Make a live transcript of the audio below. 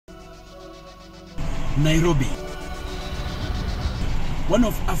Nairobi, one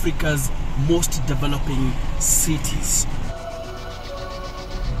of Africa's most developing cities.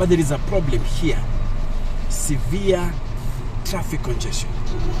 But there is a problem here: severe traffic congestion.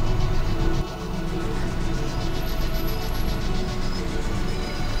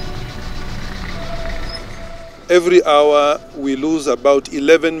 Every hour we lose about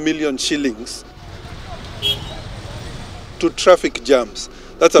 11 million shillings to traffic jams.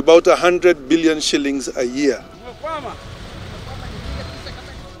 That's about 100 billion shillings a year.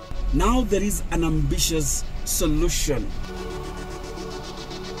 Now there is an ambitious solution: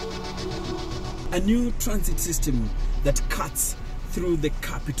 a new transit system that cuts through the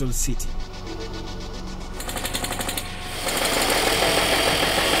capital city.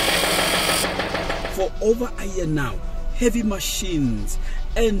 For over a year now, heavy machines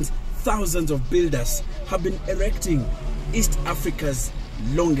and thousands of builders have been erecting East Africa's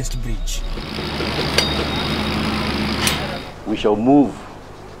longest bridge. We shall move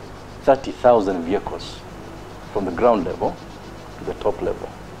 30,000 vehicles from the ground level to the top level.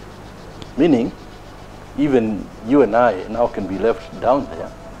 Meaning, even you and I now can be left down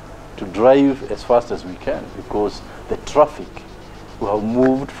there to drive as fast as we can, because the traffic will have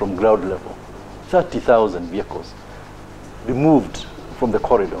moved from ground level. 30,000 vehicles removed from the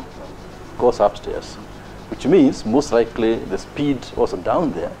corridor goes upstairs, which means most likely the speed also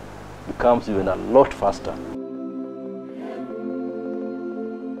down there becomes even a lot faster.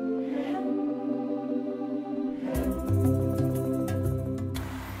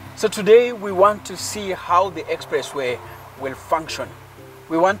 So today we want to see how the expressway will function.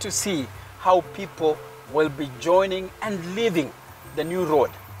 We want to see how people will be joining and leaving the new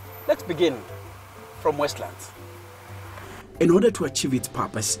road. Let's begin from Westlands. In order to achieve its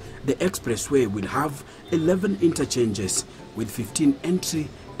purpose, the expressway will have 11 interchanges with 15 entry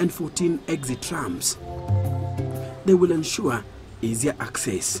and 14 exit ramps. They will ensure easier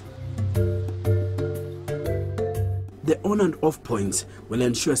access. The on and off points will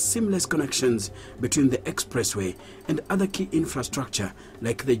ensure seamless connections between the expressway and other key infrastructure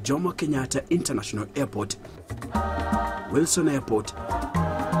like the Jomo Kenyatta International Airport, Wilson Airport,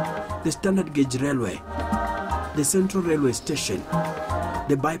 the Standard Gauge Railway, the Central Railway Station,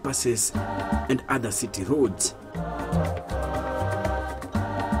 the bypasses, and other city roads.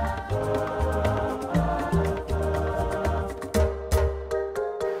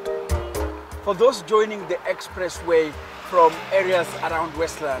 For those joining the expressway from areas around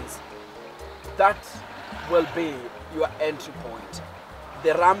Westlands, that will be your entry point.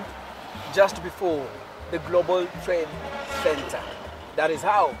 The ramp just before the Global Trade Center. That is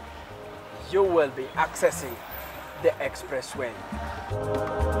how you will be accessing the expressway.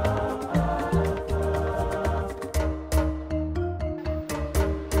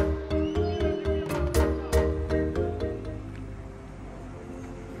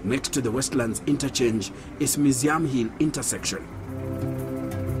 Next to the Westlands interchange is Museum Hill intersection.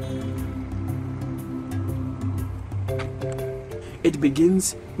 It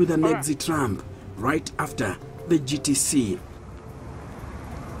begins with an exit ramp right after the GTC.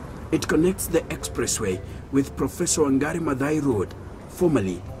 It connects the expressway with Professor Wangari Maathai Road,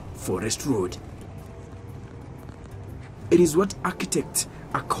 formerly Forest Road. It is what architects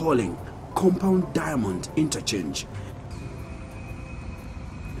are calling Compound Diamond Interchange.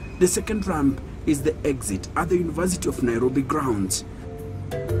 The second ramp is the exit at the University of Nairobi grounds.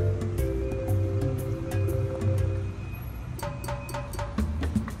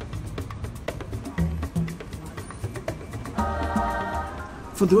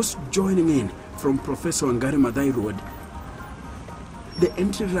 For those joining in from Professor Wangari Maathai Road, the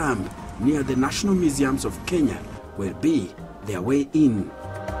entry ramp near the National Museums of Kenya will be their way in.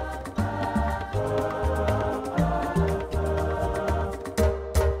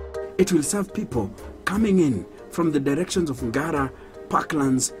 It will serve people coming in from the directions of Ngara,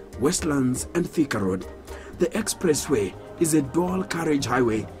 Parklands, Westlands, and Thika Road. The expressway is a dual carriage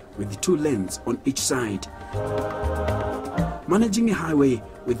highway with 2 lanes on each side. Managing a highway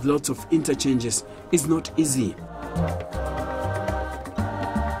with lots of interchanges is not easy.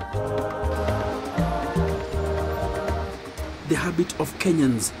 The habit of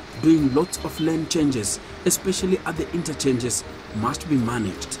Kenyans doing lots of lane changes, especially at the interchanges, must be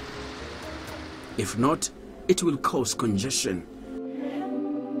managed. If not, it will cause congestion.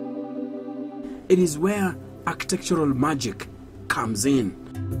 It is where architectural magic comes in.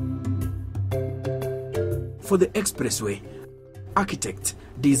 For the expressway, architects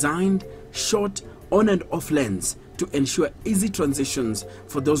designed short on and off lanes to ensure easy transitions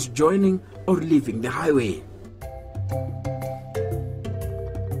for those joining or leaving the highway.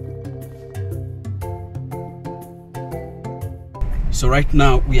 So right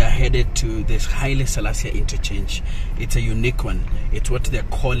now we are headed to this Haile Selassie interchange. It's a unique one. It's what they're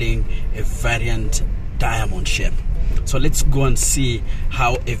calling a variant diamond shape. So let's go and see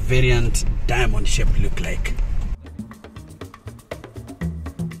how a variant diamond shape look like.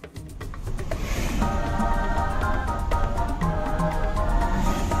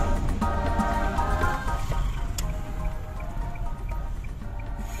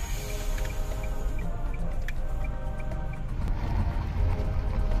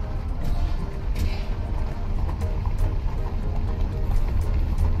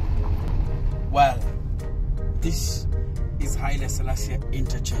 Well, this is Haile Selassie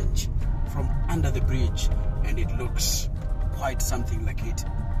interchange from under the bridge, and it looks quite something like it.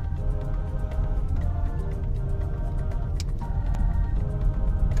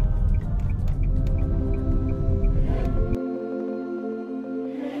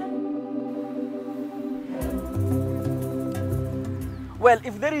 Well,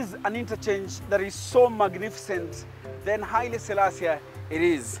 if there is an interchange that is so magnificent, then Haile Selassie it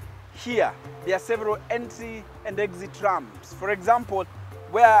is. Here, there are several entry and exit ramps. For example,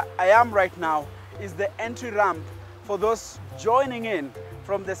 where I am right now is the entry ramp for those joining in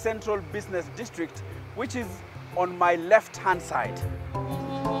from the Central Business District, which is on my left-hand side.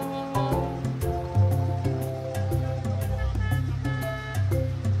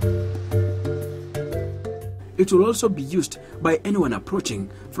 It will also be used by anyone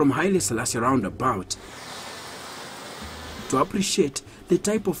approaching from Haile Selassie roundabout. To appreciate the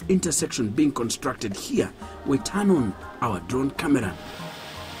type of intersection being constructed here, we turn on our drone camera.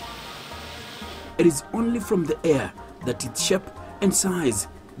 It is only from the air that its shape and size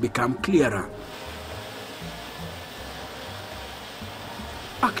become clearer.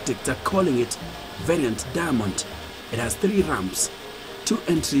 Architects are calling it variant diamond. It has 3 ramps, 2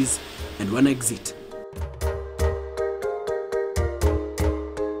 entries and 1 exit.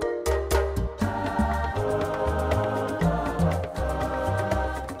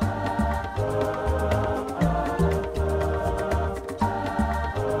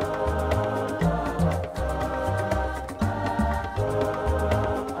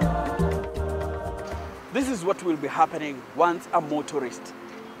 This is what will be happening once a motorist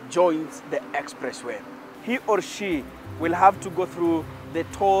joins the expressway. He or she will have to go through the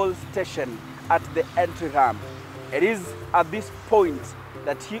toll station at the entry ramp. It is at this point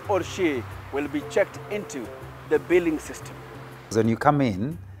that he or she will be checked into the billing system. When you come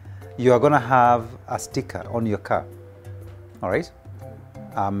in, you are going to have a sticker on your car, all right?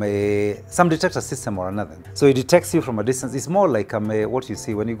 Some detector system or another. So it detects you from a distance. It's more like what you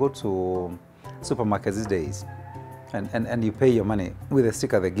see when you go to supermarkets these days and you pay your money with a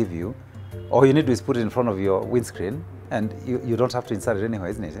sticker they give you. All you need to do is put it in front of your windscreen and you don't have to insert it anywhere,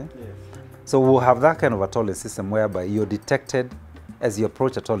 isn't it? Eh? Yes. So we'll have that kind of a tolling system whereby you're detected as you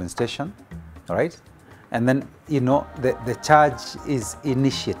approach a tolling station, all right? And then, you know, the charge is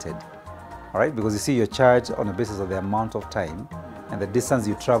initiated, all right? Because you see your charge on the basis of the amount of time and the distance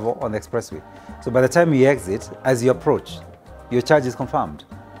you travel on the expressway. So by the time you exit, as you approach, your charge is confirmed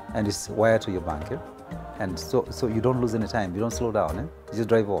and it's wired to your bank. Eh? And so you don't lose any time, you don't slow down, eh? You just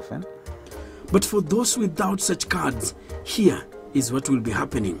drive off. Eh? But for those without such cards, here is what will be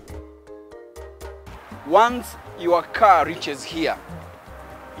happening. Once your car reaches here,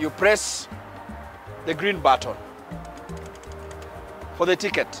 you press the green button for the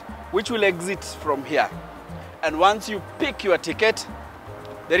ticket, which will exit from here. And once you pick your ticket,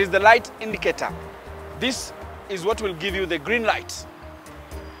 there is the light indicator. This is what will give you the green light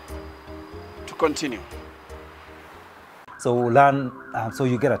to continue. So we'll learn, so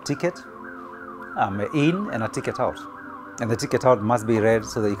you get a ticket in and a ticket out. And the ticket out must be read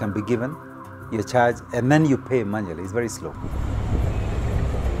so that you can be given your charge, and then you pay manually. It's very slow.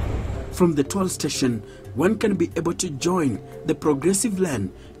 From the toll station, one can be able to join the progressive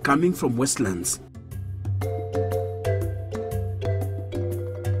lane coming from Westlands.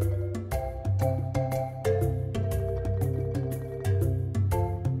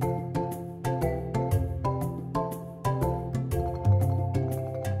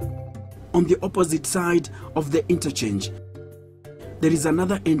 On the opposite side of the interchange, there is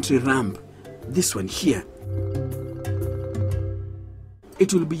another entry ramp, this one here.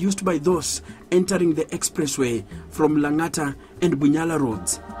 It will be used by those entering the expressway from Langata and Bunyala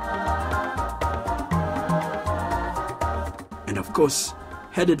roads. And of course,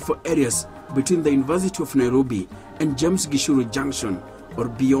 headed for areas between the University of Nairobi and James Gishuru Junction or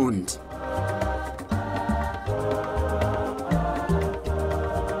beyond.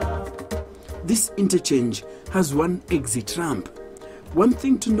 This interchange has 1 exit ramp. One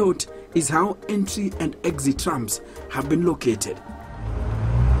thing to note is how entry and exit ramps have been located.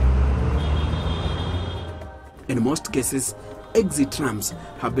 In most cases, exit ramps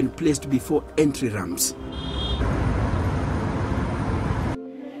have been placed before entry ramps.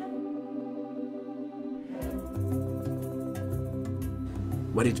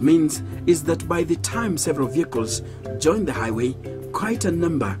 What it means is that by the time several vehicles join the highway, quite a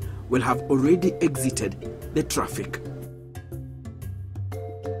number will have already exited the traffic.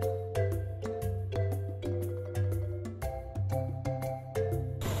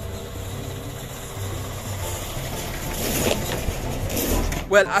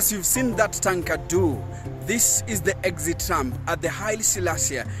 Well, as you've seen that tanker do, this is the exit ramp at the Haile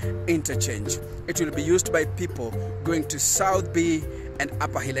Selassie interchange. It will be used by people going to South B and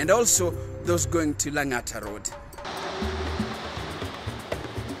Upper Hill, and also those going to Langata Road.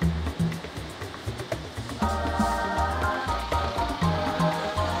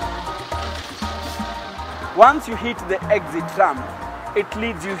 Once you hit the exit ramp, it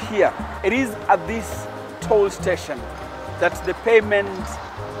leads you here. It is at this toll station that the payment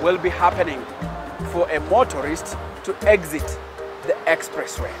will be happening for a motorist to exit the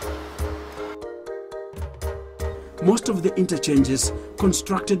expressway. Most of the interchanges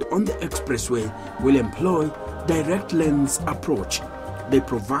constructed on the expressway will employ direct lanes approach. They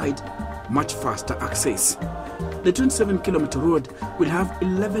provide much faster access. The 27-kilometer road will have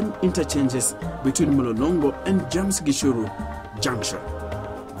 11 interchanges between Mololongo and James Gishuru Junction.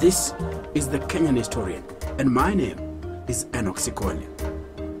 This is the Kenyan Historian, and my name is Enoch Sikoli.